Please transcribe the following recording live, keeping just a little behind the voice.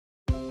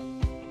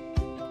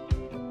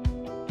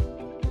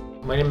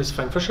My name is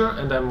Frank Fischer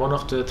and I'm one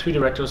of the 3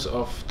 directors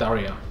of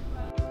DARIAH.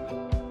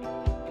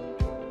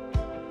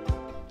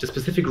 The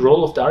specific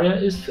role of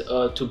DARIAH is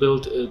to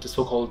build the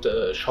so-called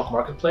SSHOC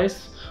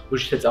marketplace,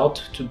 which sets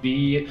out to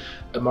be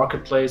a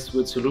marketplace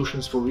with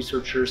solutions for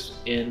researchers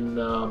in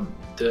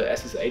the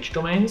SSH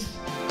domains.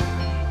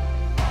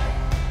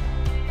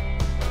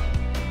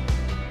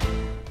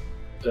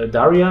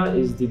 DARIAH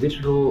is the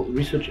digital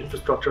research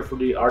infrastructure for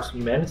the arts and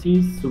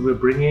humanities, so we're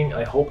bringing,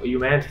 I hope, a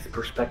humanities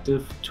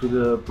perspective to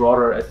the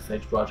broader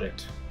SSH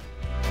project.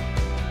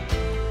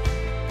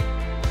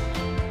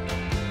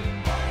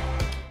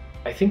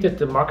 I think that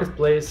the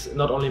marketplace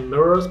not only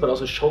mirrors but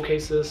also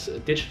showcases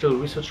digital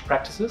research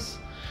practices,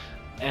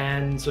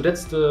 and so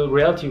that's the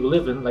reality we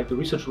live in, like the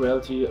research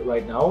reality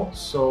right now.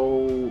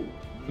 So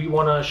we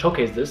want to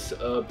showcase this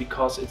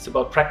because it's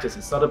about practice.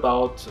 It's not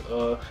about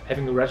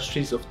having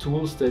registries of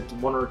tools that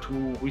 1 or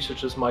 2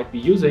 researchers might be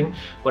using,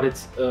 but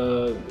it's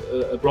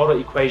a broader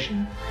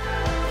equation.